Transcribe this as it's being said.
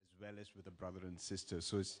fellowship with a brother and sister.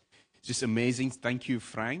 So it's just amazing. Thank you,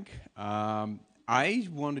 Frank. I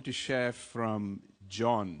wanted to share from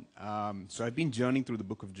John. So I've been journeying through the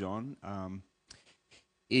book of John.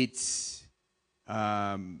 It's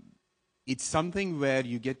um, it's something where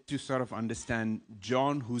you get to sort of understand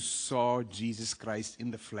John, who saw Jesus Christ in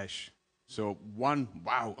the flesh. So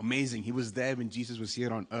wow, amazing. He was there when Jesus was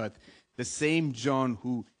here on earth. The same John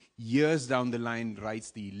who years down the line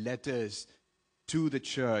writes the letters to the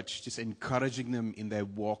church, just encouraging them in their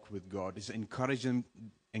walk with God, just encouraging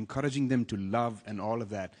them to love and all of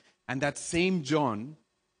that. And that same John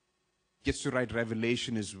gets to write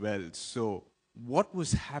Revelation as well. So what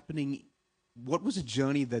was happening? What was a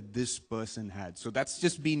journey that this person had? So that's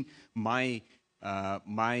just been my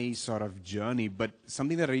sort of journey. But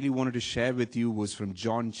something that I really wanted to share with you was from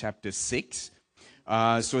John chapter 6.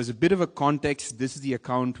 So as a bit of a context, this is the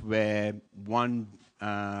account where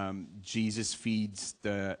Jesus feeds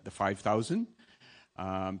the 5,000.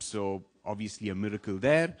 So obviously a miracle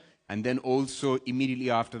there. And then also immediately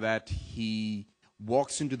after that, he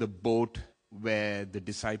walks into the boat where the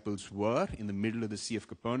disciples were in the middle of the Sea of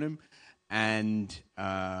Capernaum and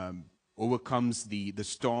overcomes the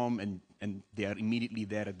storm, and they are immediately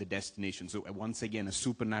there at the destination. So once again, a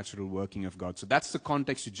supernatural working of God. So that's the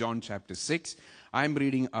context to John chapter 6. I'm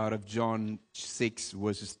reading out of John 6,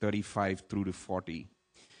 verses 35 through to 40.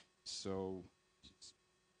 So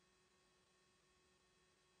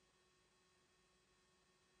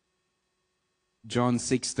John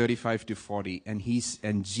 6, 35 to 40.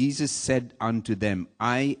 And Jesus said unto them,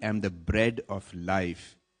 I am the bread of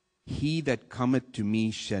life. He that cometh to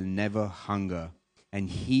me shall never hunger, and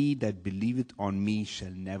he that believeth on me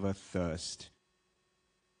shall never thirst.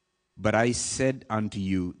 But I said unto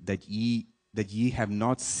you that ye have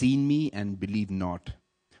not seen me and believe not.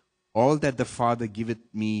 All that the Father giveth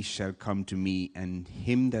me shall come to me, and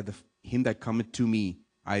him that cometh to me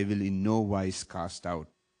I will in no wise cast out.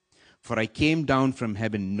 For I came down from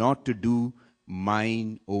heaven not to do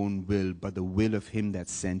mine own will, but the will of him that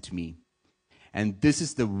sent me. And this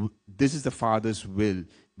is the Father's will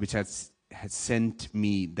which has sent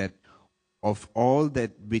me, that of all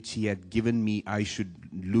that which he had given me I should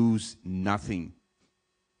lose nothing,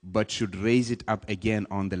 but should raise it up again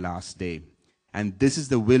on the last day. And this is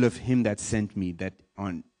the will of him that sent me,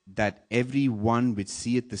 that every one which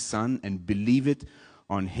seeth the Son and believeth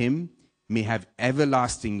on him may have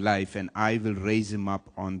everlasting life, and I will raise him up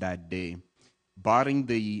on that day. Barring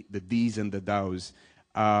the these and the thous,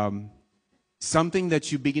 something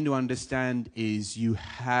that you begin to understand is you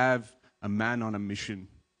have a man on a mission.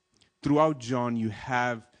 Throughout John,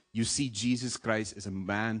 you see Jesus Christ as a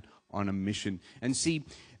man on a mission. And see,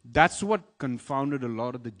 that's what confounded a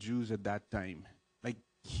lot of the Jews at that time. Like,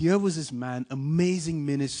 here was this man, amazing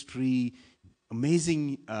ministry,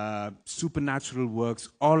 amazing supernatural works,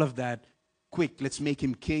 all of that. Quick, let's make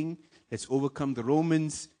him king. Let's overcome the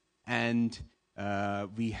Romans, and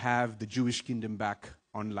we have the Jewish kingdom back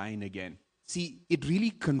online again. See, it really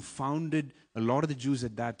confounded a lot of the Jews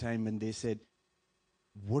at that time, and they said,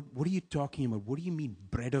 what are you talking about? What do you mean,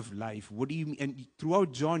 bread of life? What do you mean? And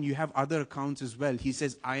throughout John, you have other accounts as well. He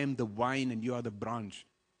says, I am the vine and you are the branch.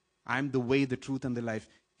 I am the way, the truth, and the life.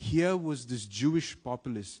 Here was this Jewish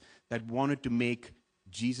populace that wanted to make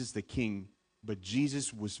Jesus the king, but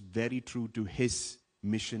Jesus was very true to his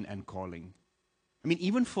mission and calling. I mean,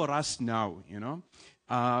 even for us now,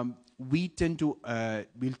 we tend to,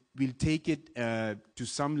 we'll take it to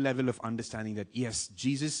some level of understanding that, yes,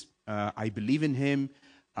 Jesus, I believe in him.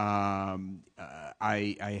 I'm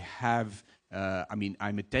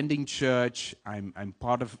attending church. I'm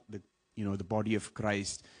part of the body of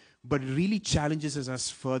Christ. But it really challenges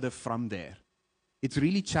us further from there. It's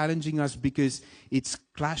really challenging us because it's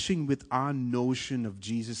clashing with our notion of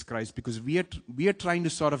Jesus Christ, because we are trying to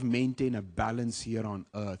sort of maintain a balance here on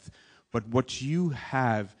earth. But what you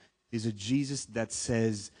have is a Jesus that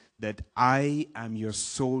says that I am your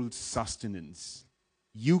soul's sustenance.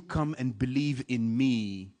 You come and believe in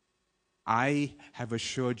me, I have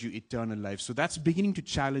assured you eternal life. So that's beginning to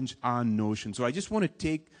challenge our notion. So I just want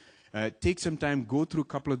to take some time, go through a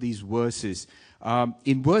couple of these verses.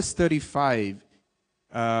 In verse 35,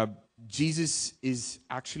 Jesus is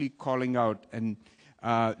actually calling out, and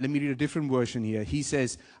let me read a different version here. He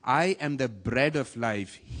says, I am the bread of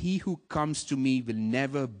life. He who comes to me will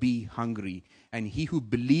never be hungry, and he who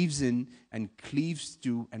believes in and cleaves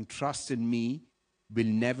to and trusts in me will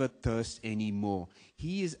never thirst anymore.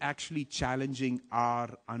 He is actually challenging our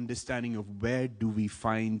understanding of where do we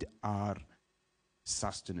find our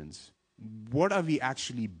sustenance. What are we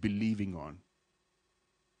actually believing on?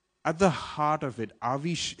 at the heart of it,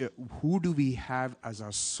 who do we have as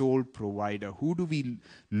our sole provider? Who do we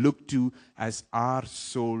look to as our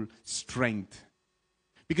sole strength?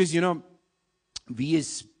 Because, we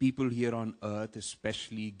as people here on earth,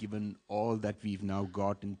 especially given all that we've now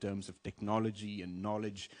got in terms of technology and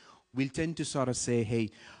knowledge, we'll tend to sort of say, hey,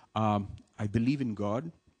 I believe in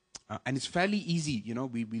God. And it's fairly easy,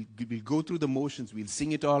 we'll go through the motions, we'll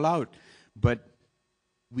sing it all out. But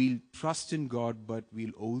we'll trust in God, but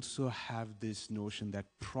we'll also have this notion that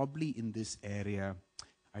probably in this area,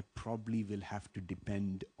 I probably will have to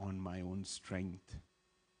depend on my own strength.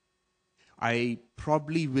 I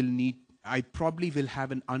probably will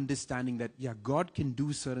have an understanding that, yeah, God can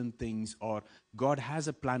do certain things, or God has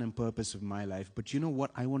a plan and purpose of my life, but you know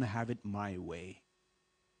what? I want to have it my way.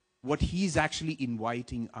 What He's actually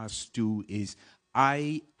inviting us to is,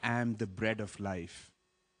 I am the bread of life.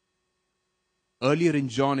 Earlier in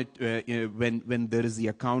John, when there is the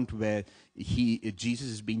account where Jesus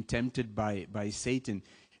is being tempted by Satan,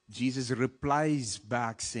 Jesus replies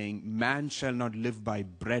back saying, man shall not live by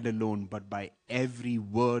bread alone, but by every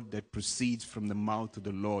word that proceeds from the mouth of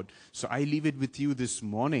the Lord. So I leave it with you this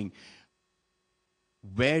morning.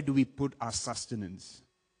 Where do we put our sustenance?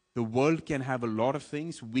 The world can have a lot of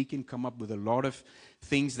things. We can come up with a lot of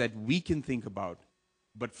things that we can think about.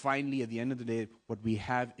 But finally, at the end of the day, what we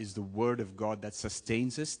have is the Word of God that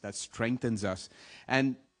sustains us, that strengthens us.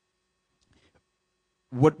 And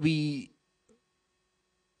what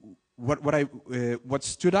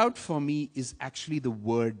stood out for me is actually the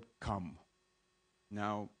word come.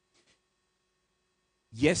 Now,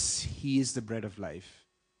 yes, He is the bread of life.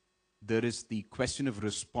 There is the question of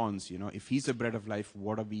response. If He's the bread of life,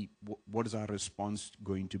 what is our response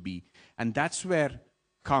going to be? And that's where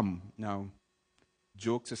come. Now,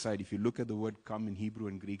 jokes aside, if you look at the word come in Hebrew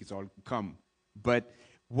and Greek, it's all come. But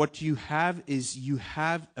what you have is you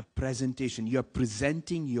have a presentation. You are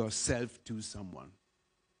presenting yourself to someone.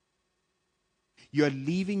 You are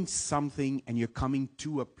leaving something and you're coming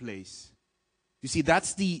to a place. You see,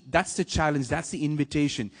 that's the challenge. That's the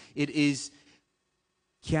invitation. It is,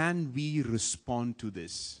 can we respond to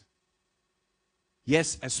this?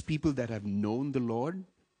 Yes, as people that have known the Lord,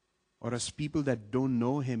 or as people that don't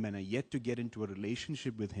know Him and are yet to get into a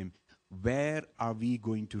relationship with Him, where are we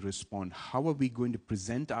going to respond? How are we going to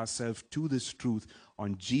present ourselves to this truth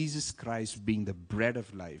on Jesus Christ being the bread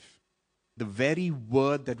of life? The very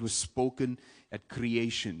word that was spoken at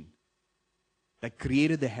creation, that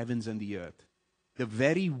created the heavens and the earth. The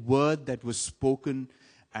very word that was spoken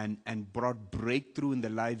and brought breakthrough in the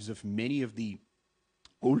lives of many of the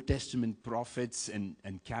Old Testament prophets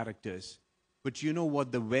and characters. But you know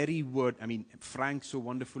what? The very word, Frank so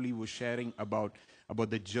wonderfully was sharing about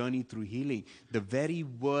the journey through healing. The very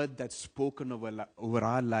word that's spoken over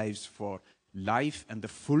our lives for life and the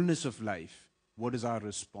fullness of life, what is our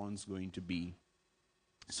response going to be?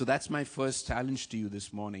 So that's my first challenge to you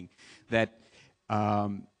this morning, that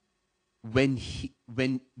when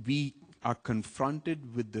we are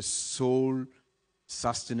confronted with the soul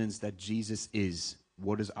sustenance that Jesus is,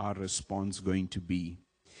 what is our response going to be?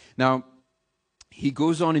 Now, he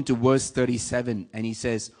goes on into verse 37 and he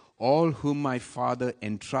says, all whom my Father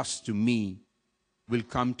entrusts to me will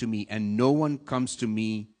come to me, and no one comes to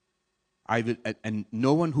me, and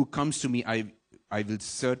no one who comes to me, I will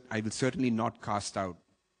certainly not cast out.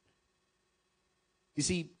 You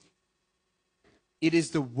see, it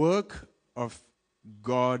is the work of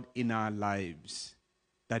God in our lives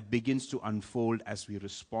that begins to unfold as we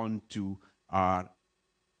respond to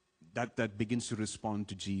that begins to respond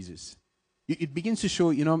to Jesus. It begins to show,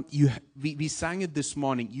 we sang it this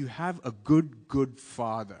morning, you have a good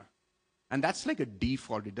Father. And that's like a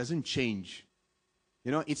default. It doesn't change.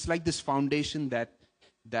 It's like this foundation that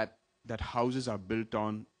houses are built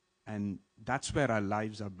on, and that's where our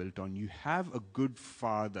lives are built on. You have a good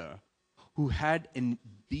Father who had a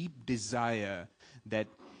deep desire that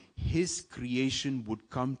His creation would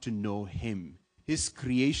come to know Him. His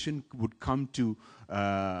creation would come to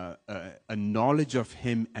a knowledge of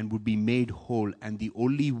Him and would be made whole. And the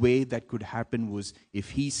only way that could happen was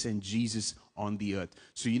if He sent Jesus on the earth.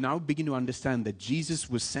 So you now begin to understand that Jesus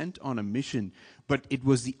was sent on a mission, but it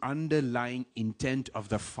was the underlying intent of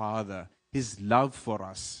the Father, His love for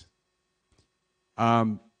us.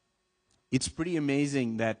 It's pretty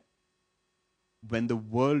amazing that when the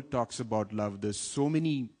world talks about love, there's so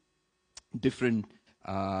many different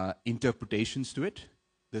interpretations to it.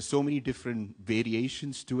 There's so many different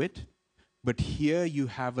variations to it. But here you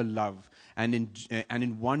have a love. And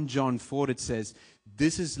in 1 John 4 it says,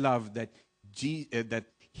 this is love, that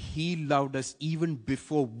He loved us even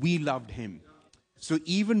before we loved Him. So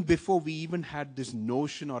even before we even had this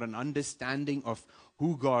notion or an understanding of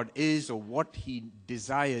who God is or what he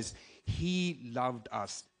desires, he loved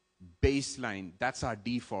us. Baseline, that's our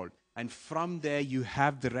default. And from there, you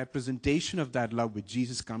have the representation of that love with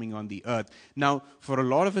Jesus coming on the earth. Now, for a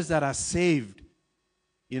lot of us that are saved,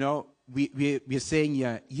 we're saying,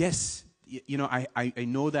 yeah, yes, I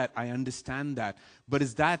know that, I understand that. But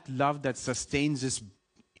it's that love that sustains us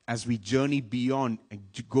as we journey beyond and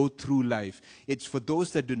to go through life. It's for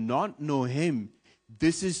those that do not know him,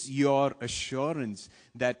 this is your assurance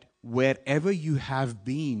that wherever you have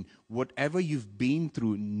been, whatever you've been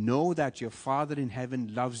through, know that your Father in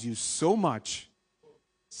heaven loves you so much,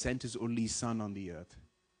 sent his only Son on the earth.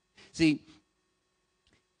 See,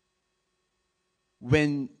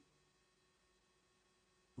 when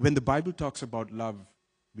the Bible talks about love,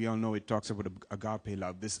 we all know it talks about agape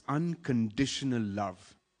love, this unconditional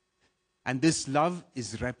love. And this love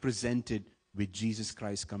is represented with Jesus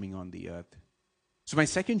Christ coming on the earth. So my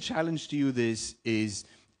second challenge to you is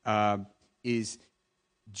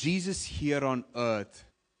Jesus here on earth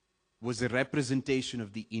was a representation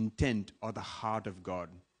of the intent or the heart of God.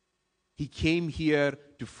 He came here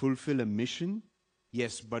to fulfill a mission,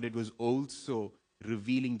 yes, but it was also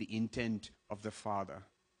revealing the intent of the Father.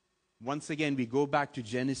 Once again, we go back to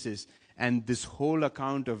Genesis and this whole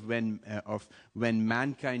account of when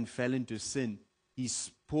mankind fell into sin. He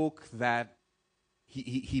spoke that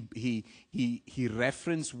he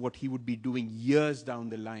referenced what he would be doing years down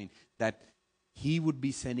the line, that he would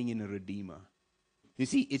be sending in a redeemer. You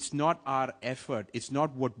see, it's not our effort, it's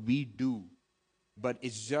not what we do, but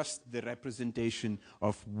it's just the representation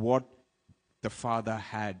of what the Father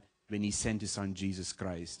had when he sent his Son Jesus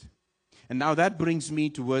Christ. And now that brings me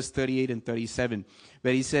to verse 38 and 37,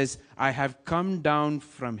 where he says, I have come down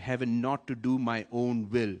from heaven not to do my own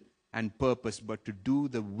will and purpose, but to do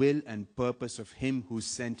the will and purpose of him who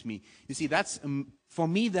sent me. You see, that's for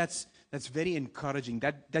me, that's very encouraging.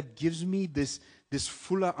 That gives me this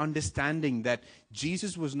fuller understanding that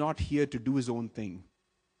Jesus was not here to do his own thing.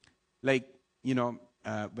 Like,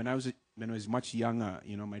 when I was much younger,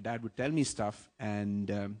 my dad would tell me stuff,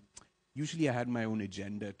 and usually I had my own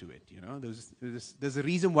agenda to it. There's a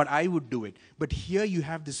reason what I would do it. But here you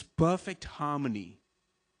have this perfect harmony.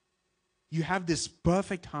 You have this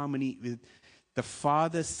perfect harmony with the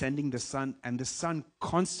Father sending the Son, and the Son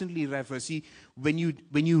constantly refers. See, when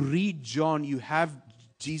you read John, you have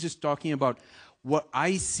Jesus talking about what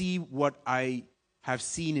I see, what I have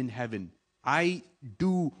seen in heaven. I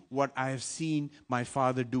do what I have seen my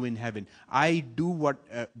Father do in heaven. I do what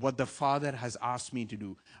the Father has asked me to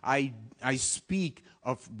do. I speak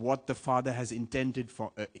of what the Father has intended.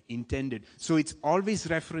 So it's always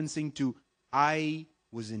referencing to I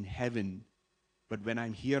was in heaven, but when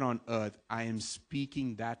I'm here on earth, I am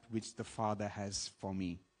speaking that which the Father has for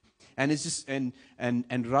me. And it's just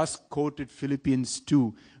and Russ quoted Philippians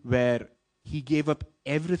 2, where he gave up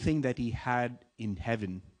everything that he had in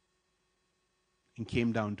heaven and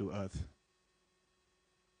came down to earth.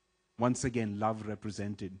 Once again, love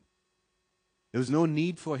represented. There was no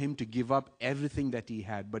need for him to give up everything that he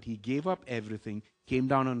had, but he gave up everything, came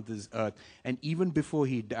down on this earth, and even before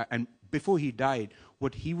he died,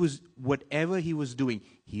 whatever he was doing,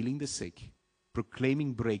 healing the sick,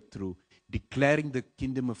 proclaiming breakthrough, declaring the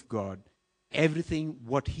kingdom of God, everything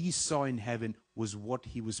what he saw in heaven was what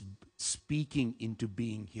he was speaking into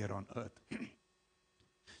being here on earth.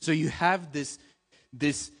 So you have this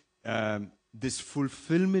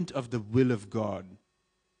fulfillment of the will of God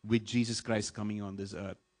with Jesus Christ coming on this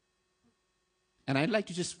earth. And I'd like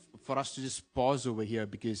to for us to just pause over here,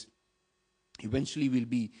 because eventually we'll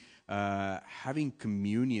be having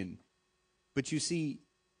communion. But you see,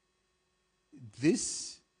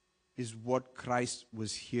 this is what Christ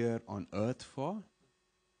was here on earth for.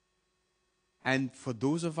 And for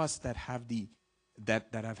those of us that have that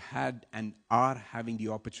have had and are having the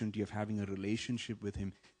opportunity of having a relationship with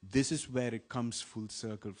him, this is where it comes full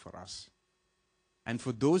circle for us. And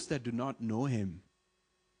for those that do not know him,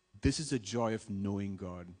 this is the joy of knowing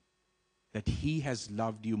God, that he has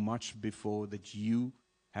loved you much before that you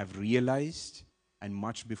have realized, and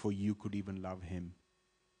much before you could even love him.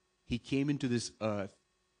 He came into this earth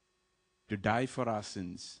to die for our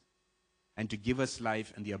sins and to give us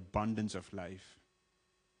life and the abundance of life.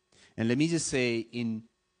 And let me just say, in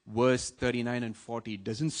verse 39 and 40, it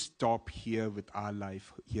doesn't stop here with our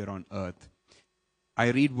life here on earth.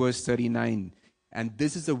 I read verse 39, and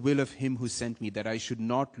this is the will of him who sent me, that I should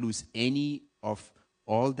not lose any of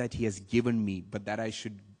all that he has given me, but that I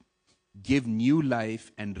should give new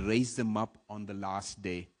life and raise them up on the last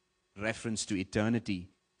day. Reference to eternity.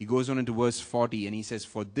 He goes on into verse 40 and he says,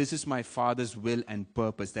 "For this is my Father's will and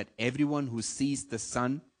purpose, that everyone who sees the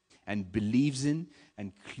Son and believes in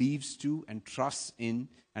and cleaves to and trusts in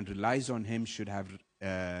and relies on him should have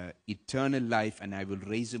eternal life, and I will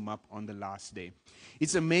raise him up on the last day."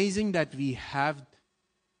 It's amazing that we have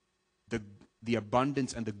the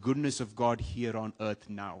abundance and the goodness of God here on earth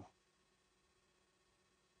now.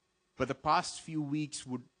 But the past few weeks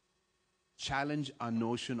would challenge our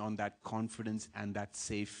notion on that confidence and that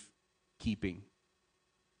safe keeping.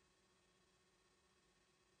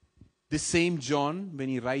 The same John, when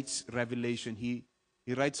he writes Revelation, he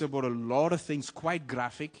writes about a lot of things, quite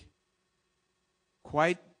graphic,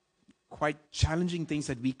 quite challenging things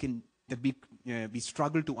that we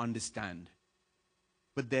struggle to understand.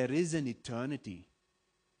 But there is an eternity.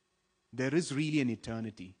 There is really an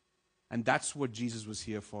eternity. And that's what Jesus was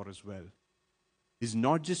here for as well. Is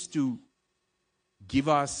not just to give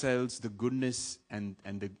ourselves the goodness and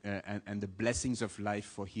the blessings of life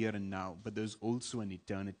for here and now, but there's also an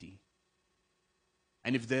eternity.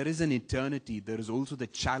 And if there is an eternity, there is also the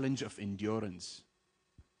challenge of endurance.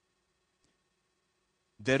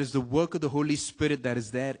 There is the work of the Holy Spirit that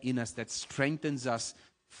is there in us that strengthens us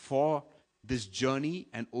for this journey,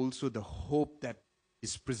 and also the hope that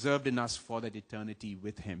is preserved in us for that eternity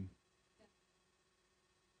with Him.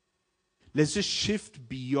 Let's just shift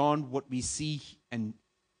beyond what we see and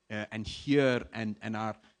hear and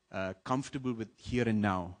are comfortable with here and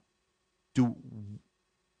now to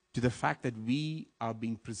the fact that we are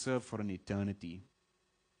being preserved for an eternity.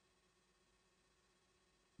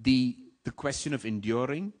 The question of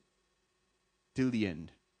enduring till the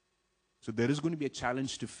end. So there is going to be a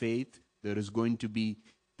challenge to faith. There is going to be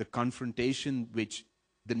the confrontation which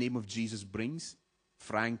the name of Jesus brings.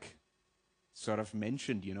 Frank sort of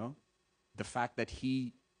mentioned, the fact that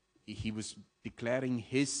he was declaring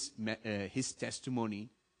his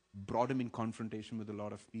testimony brought him in confrontation with a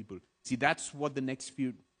lot of people. See, that's what the next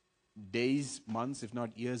few days, months, if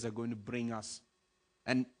not years, are going to bring us.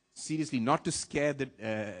 And seriously, not to scare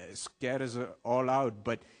us all out,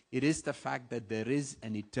 but it is the fact that there is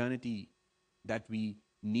an eternity that we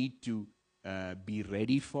need to be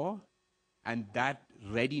ready for, and that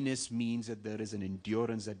readiness means that there is an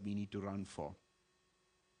endurance that we need to run for.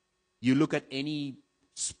 You look at any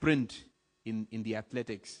sprint in the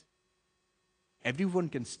athletics, everyone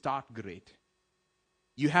can start great.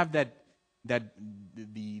 You have the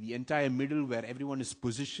entire middle where everyone is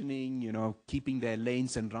positioning, keeping their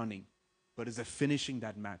lanes and running. But it's the finishing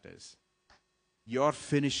that matters. Your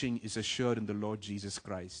finishing is assured in the Lord Jesus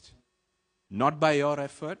Christ. Not by your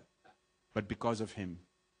effort, but because of Him.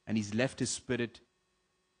 And He's left His Spirit,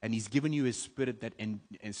 and He's given you His Spirit that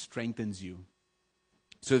strengthens you.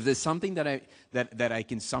 So if there's something that I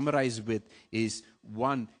can summarize with is,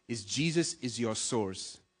 one, is Jesus is your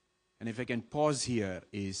source. And if I can pause here,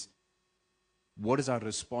 is what is our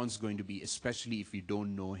response going to be, especially if we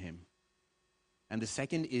don't know Him? And the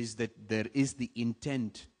second is that there is the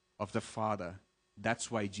intent of the Father.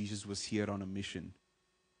 That's why Jesus was here on a mission.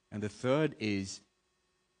 And the third is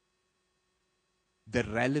the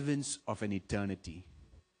relevance of an eternity.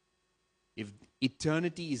 If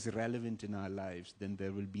eternity is relevant in our lives, then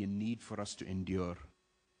there will be a need for us to endure.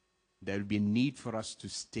 There will be a need for us to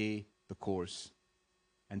stay the course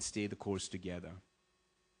and stay the course together.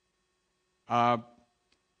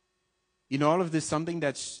 In all of this, something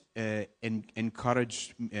that's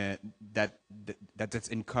encouraged that's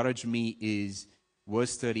encouraged me is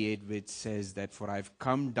verse 38, which says that, "For I've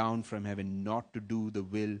come down from heaven not to do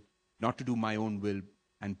my own will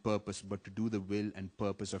and purpose, but to do the will and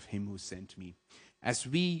purpose of Him who sent me." As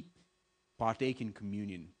we partake in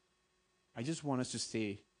communion, I just want us to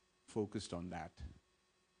stay focused on that.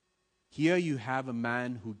 Here you have a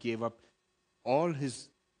man who gave up all his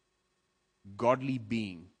godly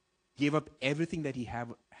being, gave up everything that he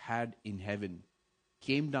had in heaven,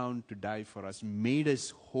 came down to die for us, made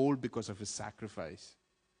us whole because of His sacrifice.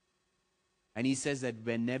 And He says that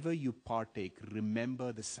whenever you partake,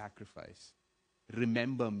 remember the sacrifice.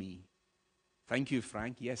 Remember me. Thank you,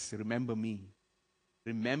 Frank. Yes, remember me.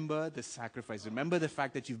 Remember the sacrifice. Remember the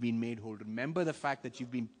fact that you've been made whole. Remember the fact that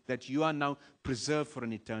you are now preserved for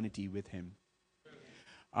an eternity with Him.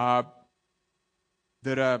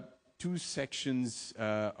 There are two sections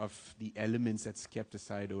of the elements that's kept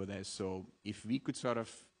aside over there. So if we could sort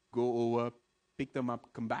of go over, pick them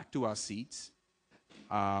up, come back to our seats.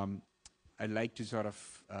 I'd like to sort of,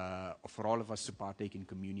 for all of us to partake in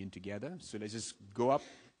communion together. So let's just go up,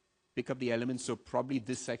 pick up the elements. So probably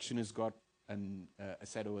this section has got a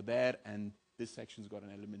set over there, and this section's got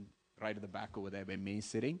an element right at the back over there where May is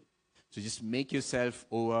sitting. So just make yourself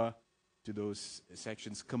over to those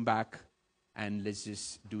sections, come back and let's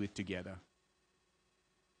just do it together.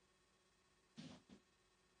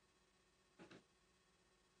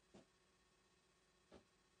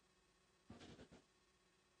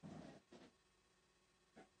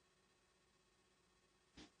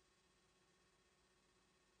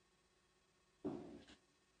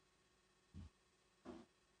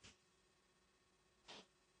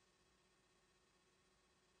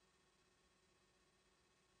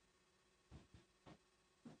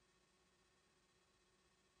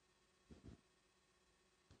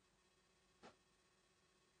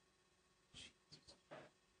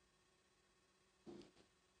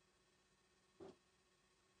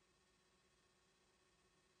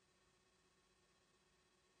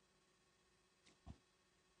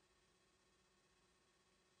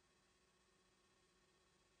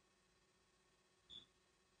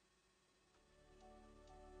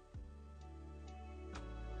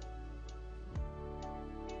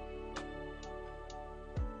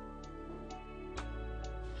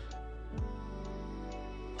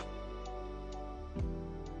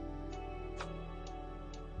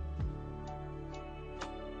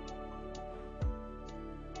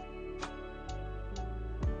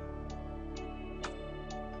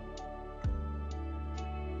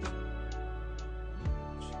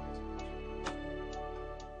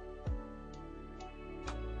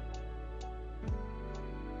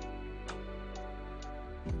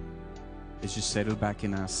 Let's just settle back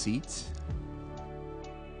in our seats.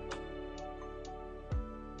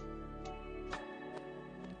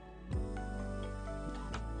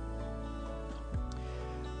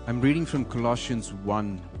 I'm reading from Colossians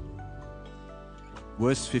 1,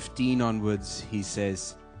 verse 15 onwards. He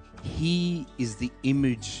says, He is the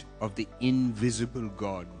image of the invisible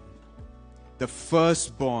God, the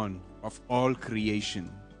firstborn of all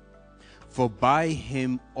creation. For by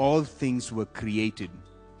him all things were created,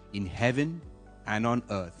 in heaven and on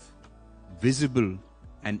earth, visible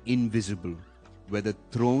and invisible, whether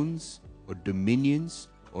thrones or dominions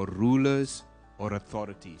or rulers or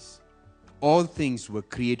authorities. All things were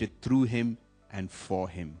created through him and for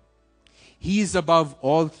him. He is above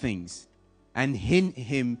all things, and in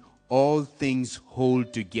him all things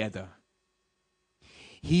hold together.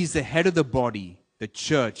 He is the head of the body, the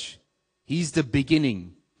church. He is the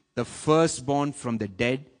beginning, the firstborn from the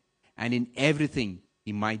dead, and in everything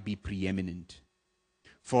he might be preeminent.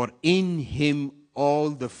 For in him all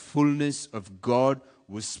the fullness of God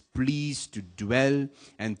was pleased to dwell,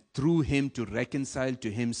 and through him to reconcile to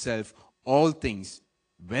himself all things,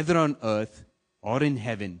 whether on earth or in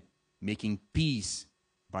heaven, making peace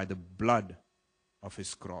by the blood of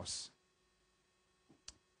his cross.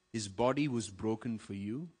 His body was broken for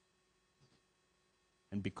you,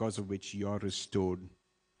 and because of which you are restored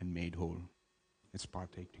and made whole. Let's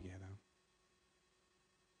partake together.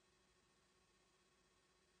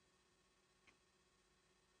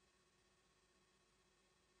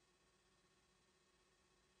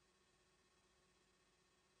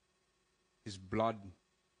 His blood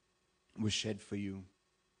was shed for you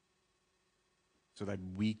so that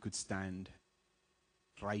we could stand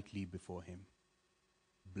rightly before him,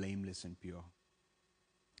 blameless and pure.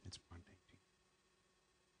 Let's partake.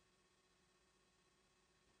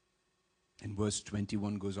 And verse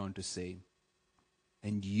 21 goes on to say,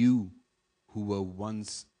 And you who were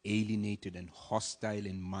once alienated and hostile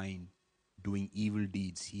in mind, doing evil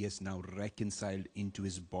deeds, he has now reconciled into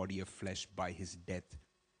his body of flesh by his death,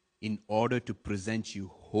 in order to present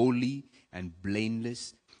you holy and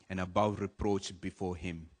blameless and above reproach before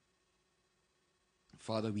him.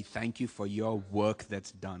 Father, we thank you for your work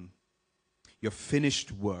that's done, your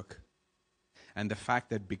finished work, and the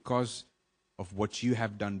fact that because of what you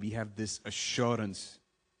have done, we have this assurance,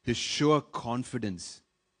 this sure confidence,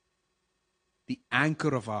 the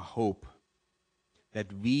anchor of our hope,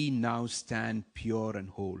 that we now stand pure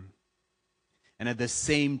and whole. And at the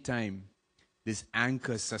same time, this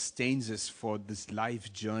anchor sustains us for this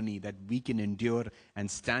life journey that we can endure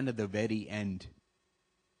and stand at the very end.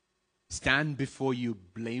 Stand before you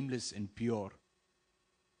blameless and pure.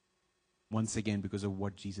 Once again, because of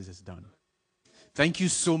what Jesus has done. Thank you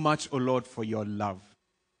so much, O Lord, for your love.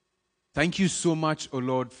 Thank you so much, O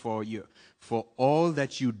Lord, for all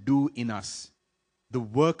that you do in us. The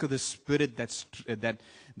work of the Spirit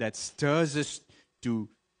that stirs us to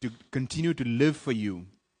continue to live for you.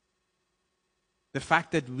 The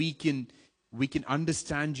fact that we can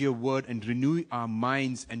understand your word and renew our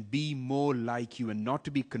minds and be more like you and not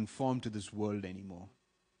to be conformed to this world anymore.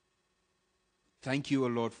 Thank you, O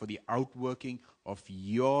Lord, for the outworking of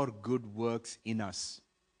your good works in us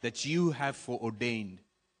that you have foreordained,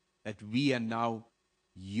 that we are now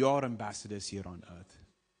your ambassadors here on earth,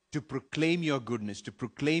 to proclaim your goodness, to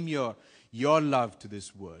proclaim your love to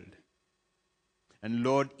this world. And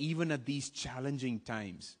Lord, even at these challenging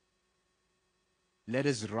times, let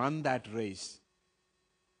us run that race,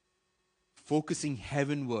 focusing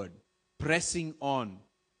heavenward, pressing on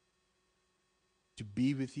to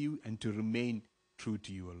be with you and to remain true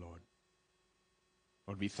to you, O Lord.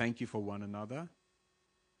 Lord, we thank you for one another.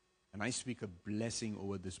 And I speak a blessing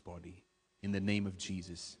over this body. In the name of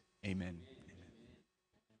Jesus. Amen.